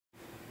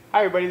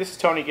Hi everybody, this is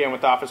Tony again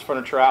with Office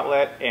Furniture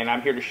Outlet, and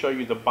I'm here to show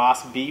you the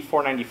Boss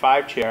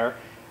B495 chair.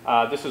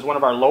 This is one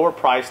of our lower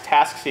priced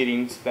task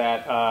seatings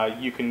that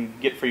you can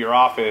get for your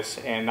office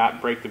and not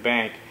break the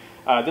bank.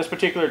 This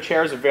particular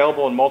chair is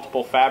available in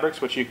multiple fabrics,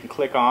 which you can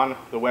click on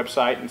the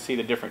website and see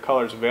the different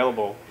colors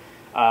available.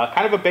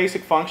 Kind of a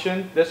basic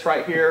function. This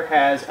right here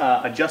has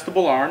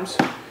adjustable arms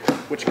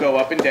which go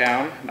up and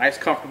down, nice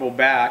comfortable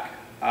back.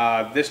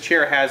 This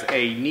chair has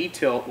a knee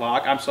tilt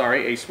lock,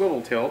 a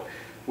swivel tilt,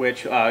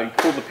 which you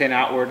pull the pin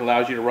outward,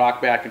 allows you to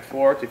rock back and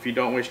forth. If you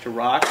don't wish to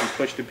rock, you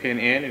push the pin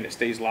in and it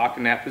stays locked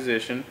in that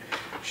position.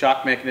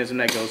 Shock mechanism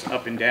that goes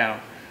up and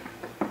down.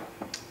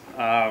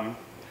 Other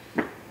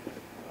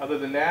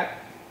than that,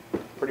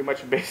 pretty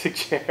much a basic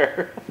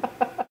chair.